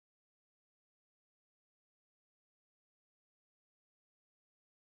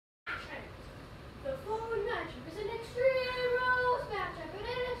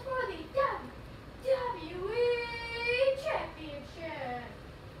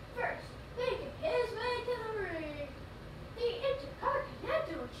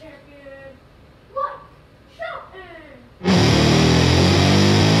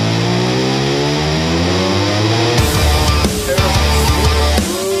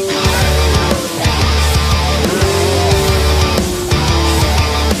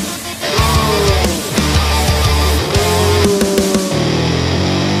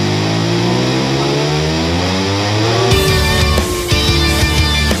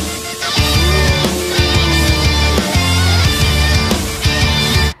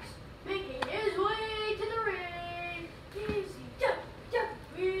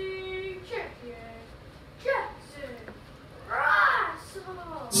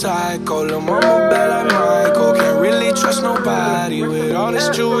psycho. Lil' mama bad like Michael. Can't really trust nobody with all this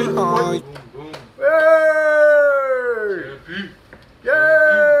jewelry on. Yay!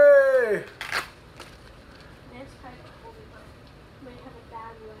 Yay! That's kind of cool, but might have a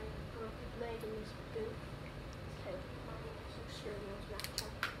bad leg, broken leg in this boot. Okay, so sure knows not to.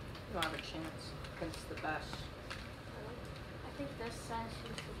 You don't have a chance against the best. I think this says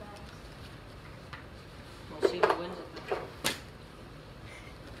who's the best. We'll see who wins it then.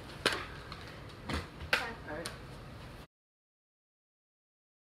 Alright.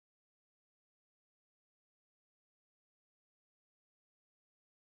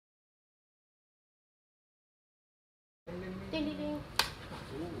 Ding ding ding.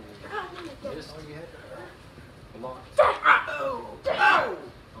 Yes. Oh!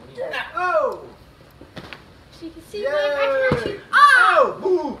 Oh! So you can see Yay! my back here. Oh!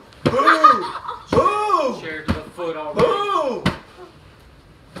 Boo! Boo! Boo! Chair to the foot already. Boo!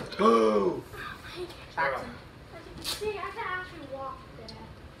 Boo! Jackson, As you can see, I can actually walk there.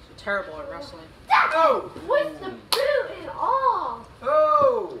 you're terrible at wrestling. Oh! With the boot and all.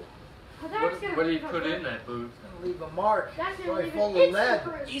 Oh! But that's What gonna did he leave a put in mark. that boot? Gonna leave a mark. That's gonna Probably leave full an of lead. instant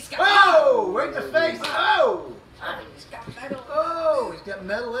proof. He's got Oh! Right in the face! Oh! he's got metal. Oh! He's got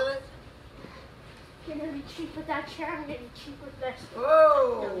metal in it. You're gonna be cheap with that chair. I'm gonna be cheap with this.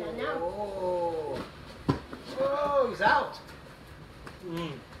 Oh! No, no, no. Oh! Oh! He's out.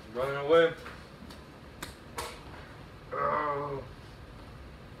 Running away. Oh.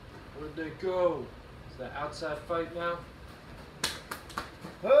 Where'd they go? Is that outside fight now?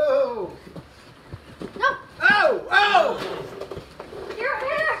 Oh! No, Oh! Oh! you're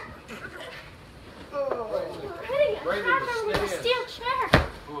here. Oh! You're hitting it. Right in I'm the with a stand. steel chair.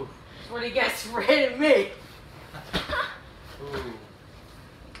 Ooh. That's what he gets for hitting me. Ooh.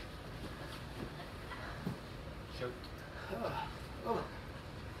 Choked. Oh!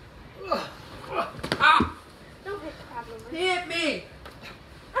 Ah! Don't hit crab He livers. hit me.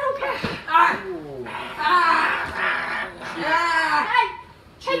 I don't care. Ah! Ooh. Ah! Ah! Hey, hey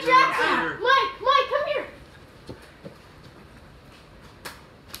She's Jackson. in here. Mike, come here.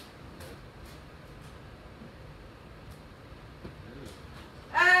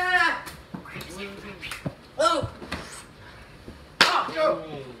 Ah! Oh! Oh! Go!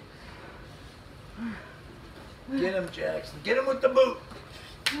 Get him, Jackson. Get him with the boot.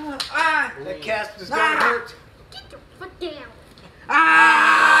 Ah! That cast is gonna hurt. Get your foot down.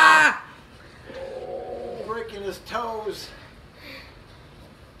 Ah! Oh, breaking his toes.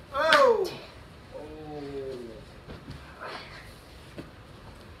 Oh!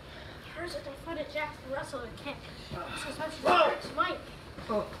 Hers if they foot at Jackson Russell and can't. So especially Whoa. hurts Mike.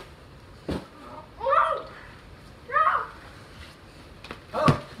 Oh! Oh! No!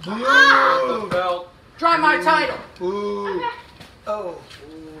 Oh! The Boo! belt. Try my title. Boo! Okay. Oh!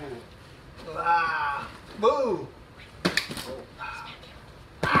 Ooh. Ah! Boo!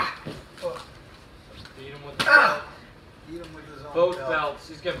 Ah! Oh. Beat him with the belt. Ah! Beat him with his own Both belt. belts.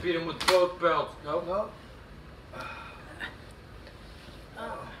 He's gonna beat him with both belts. Nope. No.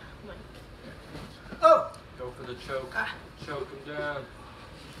 Oh, Mike. Oh! Go for the choke. Choke him down.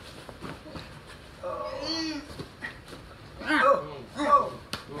 Oh! Boom. Oh! Oh!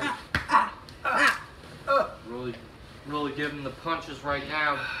 Boom. Oh! Really give him the punches right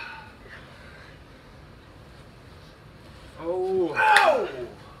now. Oh. Ow!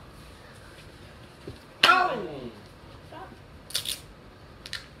 Ow! Boom.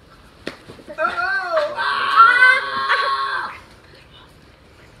 Oh!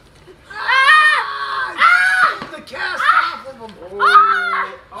 Ah! Get the cast off of him!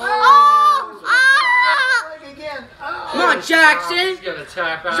 Oh. Oh! Leg again! Oh! Come on, Jackson. He's gonna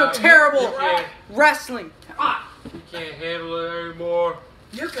tap out. So terrible. You can't, Wrestling. Ah! you can't handle it anymore.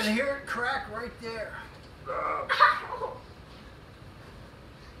 You can hear it crack right there.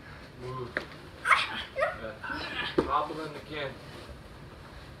 Move. Hobble him again.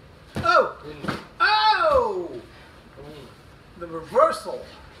 Oh! In. Oh! Boom. The reversal.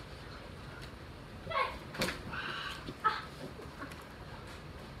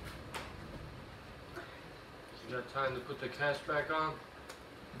 You got time to put the cast back on?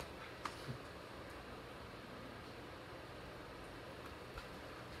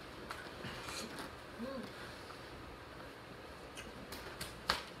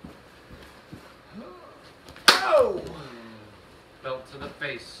 Oh! Belt to the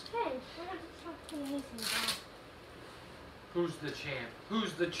face. Hey, what are you talking easy about? Who's the champ?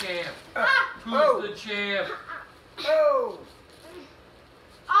 Who's the champ? Who's Oh! the champ? Oh!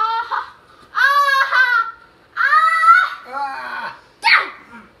 Ah! Ah! Ah! Ah! Down!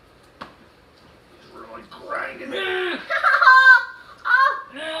 He's really grinding it. Ah!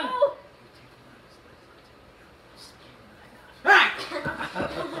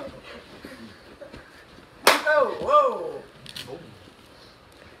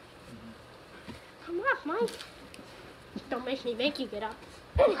 Can he make you get up?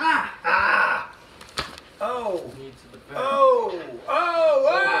 Ah! Oh! Knee to the back. Oh!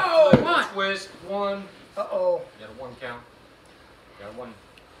 Oh! Flip, Oh! twist. One. Uh-oh. Got a one count. Got a one.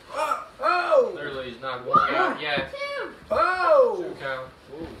 Oh! Clearly he's not one out yet. Two. Oh! Two count.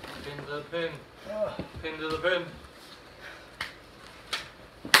 Ooh. Pin to the pin. Oh! Pin to the pin.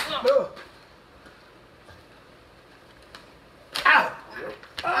 Oh! Ow!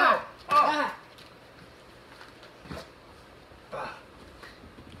 Oh! Oh!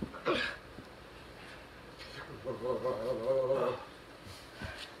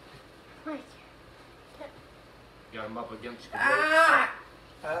 Mike. Got him up against the Ah!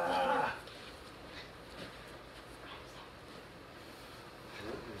 Ah!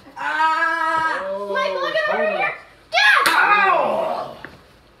 Ah! Oh, Mike, look at Tony. over here. Dad! Ow!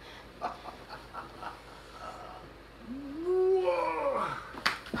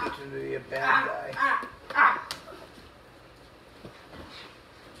 Pretend to be a bad guy.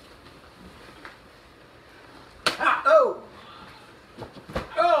 Oh!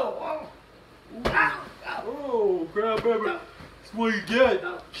 Oh! Oh! Oh, grab baby. That's what you get.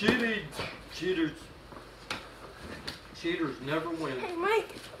 Cheating. Cheaters. Cheaters never win. Hey,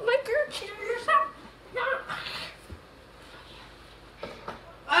 Mike. Mike, you're cheating yourself. No.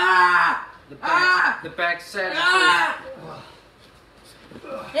 Ah! The back set. Ah!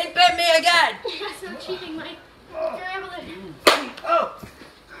 He bit me again! That's not cheating, Mike. You're able to. Oh!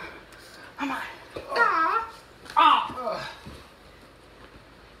 Come on. Ah. Ah!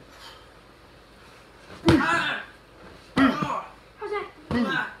 Ah! Ah! How's that?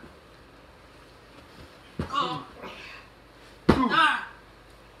 Ah! Ah! Ah!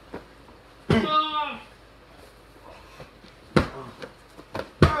 Ah!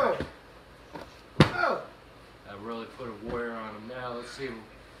 Oh! Oh! I really put a warrior on him now. Let's see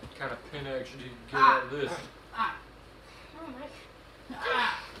what kind of pin action he can get out of this. Ah! Oh, Mike.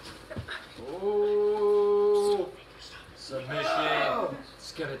 Ah! Oh! Submission. Oh.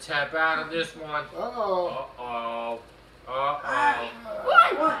 It's gonna tap out on this one. Oh! Uh-oh. Uh-oh.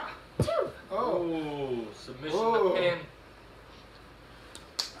 One. Two. Oh! Oh, submission to Oh. pin.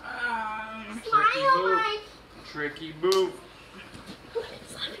 Smile, Mike. Tricky move.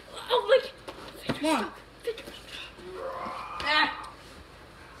 Oh, Mike. One. Ah!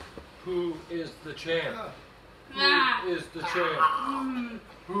 Who is the champ? Ah! Who is the champ?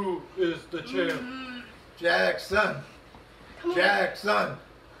 Who is the champ? Jackson! Come on. Jackson!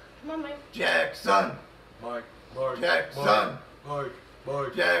 Come on, Mike. Jackson! Mike, Jackson! Mike.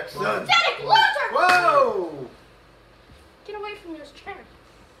 Jackson! Pathetic loser! Whoa! Get away from those chairs.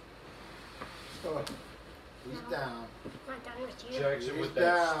 Oh, he's down. Not done with you. Jackson with He's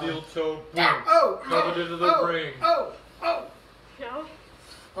that down. steel toe boom. Oh! Coming into the oh, ring. Oh! Oh! No.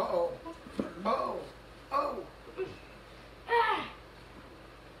 Uh-oh. Oh! Oh! Ah.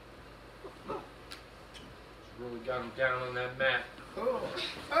 Really got him down on that mat. Oh!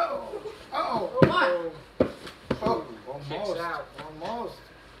 Oh! Oh! What? Oh! Kicks Almost. out. Almost.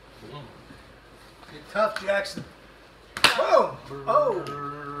 Get tough, Jackson. Boom! Oh!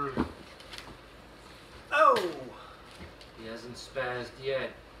 Oh! He hasn't spazzed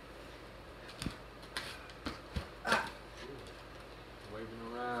yet. Waving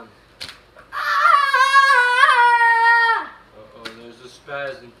around. Ah. Uh-oh, there's a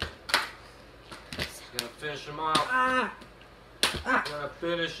spasm. He's gonna finish him off. Ah! He's gonna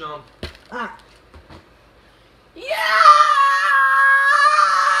finish him. Ah! Yeah.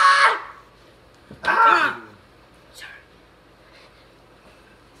 Ah!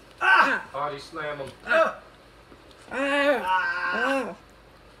 Ah! Body slam him. Ah! Ah! Ah!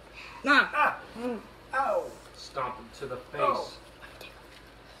 Ah! Ah! Ow! Stomp him to the face. Oh.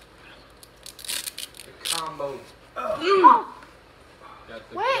 The combo. Oh! Got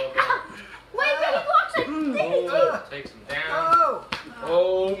the Wait. glove out. Wait, but he blocks it. Oh, takes him down. Oh!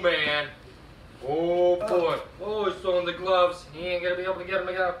 Oh, man. Oh, boy. Oh, he's throwing the gloves. He ain't gonna be able to get him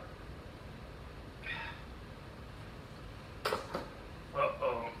again.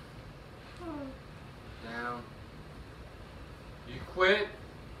 Uh-oh. Down. You quit?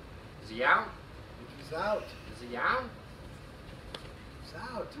 Is he out? He's out. Is he out? He's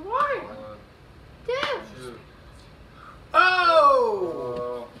out. One. 2. 2. Oh!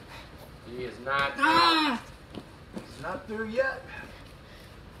 Oh. He is not out. Ah! He's not through yet.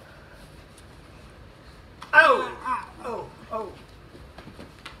 Oh! Oh! Oh!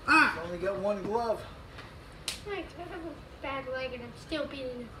 Ah! He's only got one glove. Mike, I have a bad leg and I'm still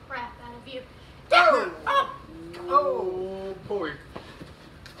beating the crap out of you. Oh! Oh. Oh! boy.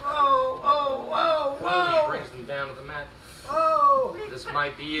 Oh! Oh! Oh! Oh, Oh! brings him down to the mat. Oh! This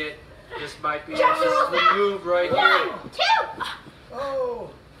might be it. This might be it. Jackson, This is look the back. move right 1, here. 2.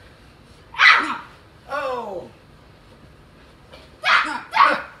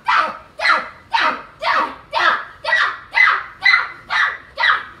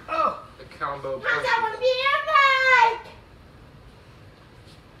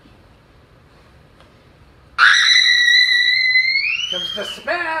 It's the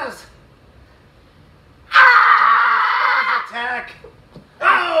spaz. Spaz attack.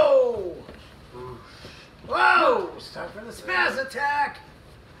 Oh! Whoa! It's time for the spaz attack.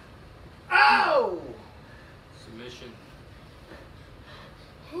 Oh! Submission.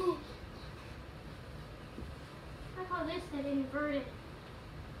 I call this an inverted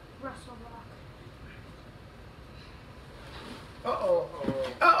wrestle block. Uh-oh.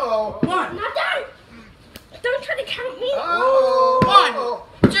 Uh-oh. One. Not done. Don't try to count me. Oh.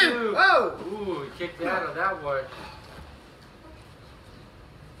 1, 2. Oh. Ooh, he kicked out of that one.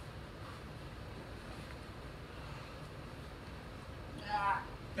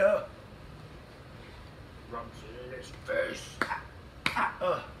 Rubs it in his face.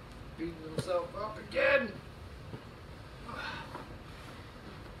 Beating himself up again.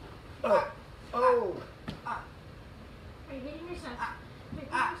 Oh. Are you hitting yourself? You're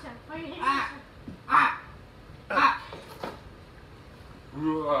hitting yourself. Why are you hitting yourself?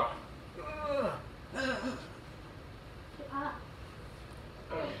 Ruah. Get up.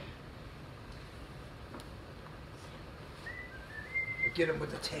 Get him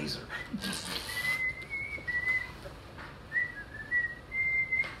with the taser.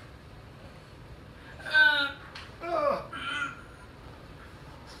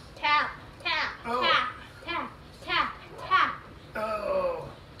 Tap, tap, Oh. tap, tap, tap, tap, Oh.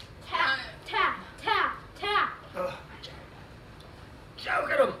 tap, tap, tap, tap.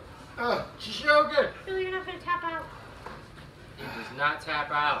 Choke at him. Shogun! No, you're not gonna tap out. He does not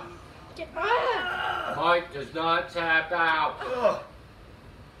tap out. Get up. Mike does not tap out.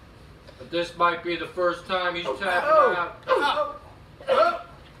 But this might be the first time he's tapping out.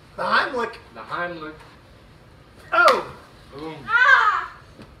 The Heimlich. The Heimlich. Oh. Boom. Ah!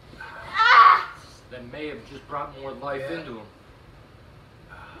 Ah! That may have just brought more life into him.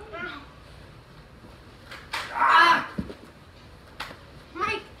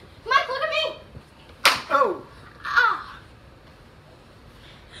 Mike, Mike, look at me. Oh. Ah!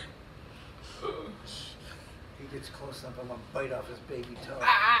 He gets close enough, I'm gonna bite off his baby toe.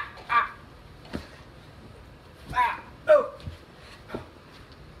 Oh.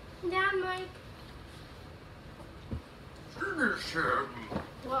 Down, Mike. Finish him.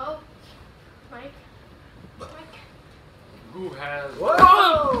 Whoa. Mike. Mike. Who has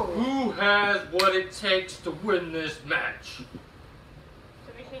Whoa. Who has what it takes to win this match?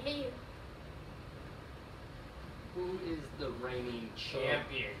 Don't make me hit you. Who is the reigning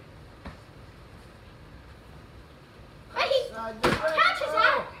champion? Hey, catch his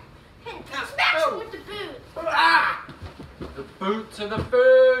ass. Hey, smash him with the boot. The boot to the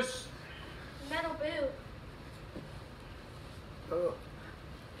face. Metal boot. Oh.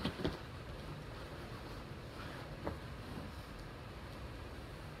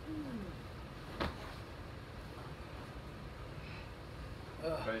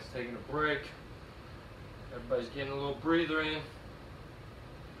 Everybody's taking a break. Everybody's getting a little breather in.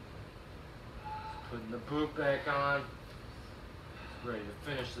 Putting the boot back on. Ready to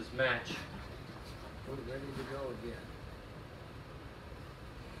finish this match. We're ready to go again.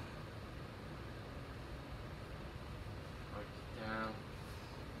 Mark it down.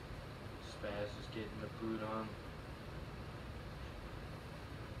 Spaz is getting the boot on.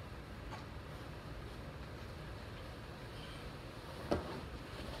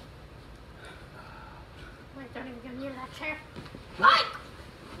 Mike, don't even go near that chair. Mike!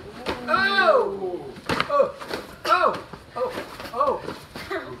 Oh! Oh! Oh! Oh! Oh!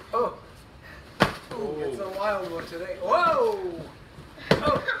 Oh! Ooh, it's a wild one today. Whoa!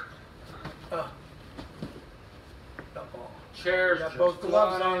 Oh! Oh! Uh-oh. Chairs Got just both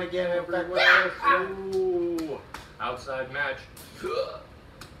gloves flying on again. everywhere. Ooh. Outside match.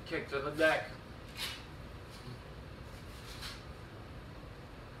 Kick to the neck.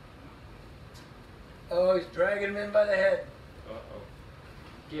 Oh, he's dragging him in by the head. Uh-oh.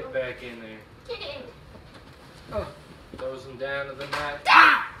 Get back in there. Get in. Oh. Throws him down to the mat.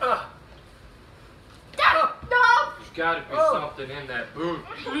 Oh. No! There's got to be Oh. something in that boot.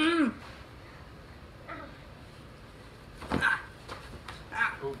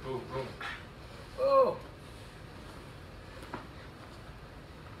 Boom, boom, boom. Oh.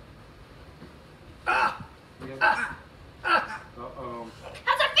 Ah. Uh-oh.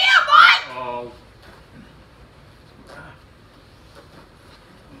 How's it feel, Mike? Oh.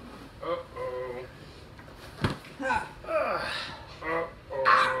 Uh-oh.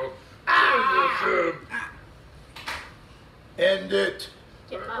 Uh-oh. Finish him. End it.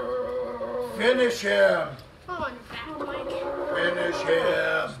 Get up. Finish him. Come on, back, Mike. Finish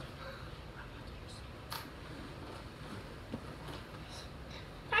him.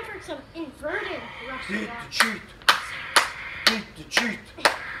 Time for some inverted wrestle Beat block. the cheat. Beat the the cheat.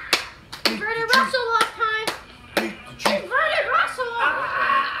 Inverted Russell last time. Beat the cheat. Inverted Russell.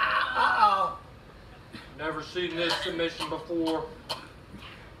 Uh-oh. Never seen this submission before.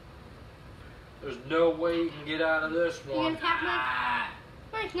 There's no way you can get out of this You one. gonna tap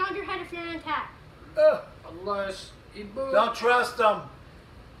Mike? Mike, nod your head if you're gonna tap. Unless he moves. Don't trust him.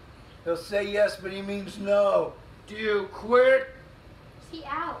 He'll say yes, but he means no. Do you quit? Is he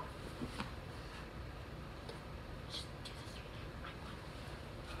out?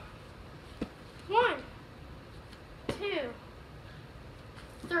 One, two,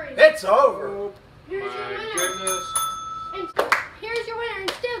 three. It's over. Here's your My winner. goodness. And here's your winner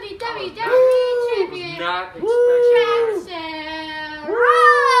and still the WWE Was champion, not expecting Jackson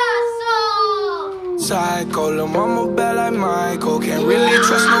Russell. Psycho, lil' mama bad like Michael. Can't really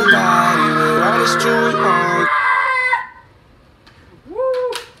trust nobody with all this jewelry on.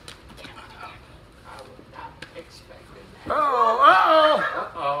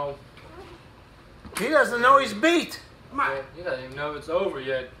 Uh-oh. He doesn't know he's beat. Well, he doesn't even know it's over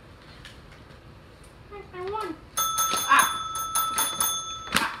yet. I won.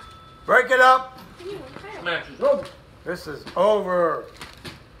 Break it up. You won. This match is over. This is over.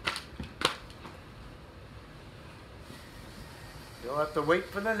 You'll have to wait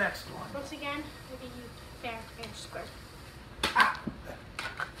for the next one. Once again, we'll give you fair and square.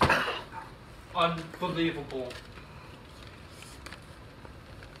 Unbelievable.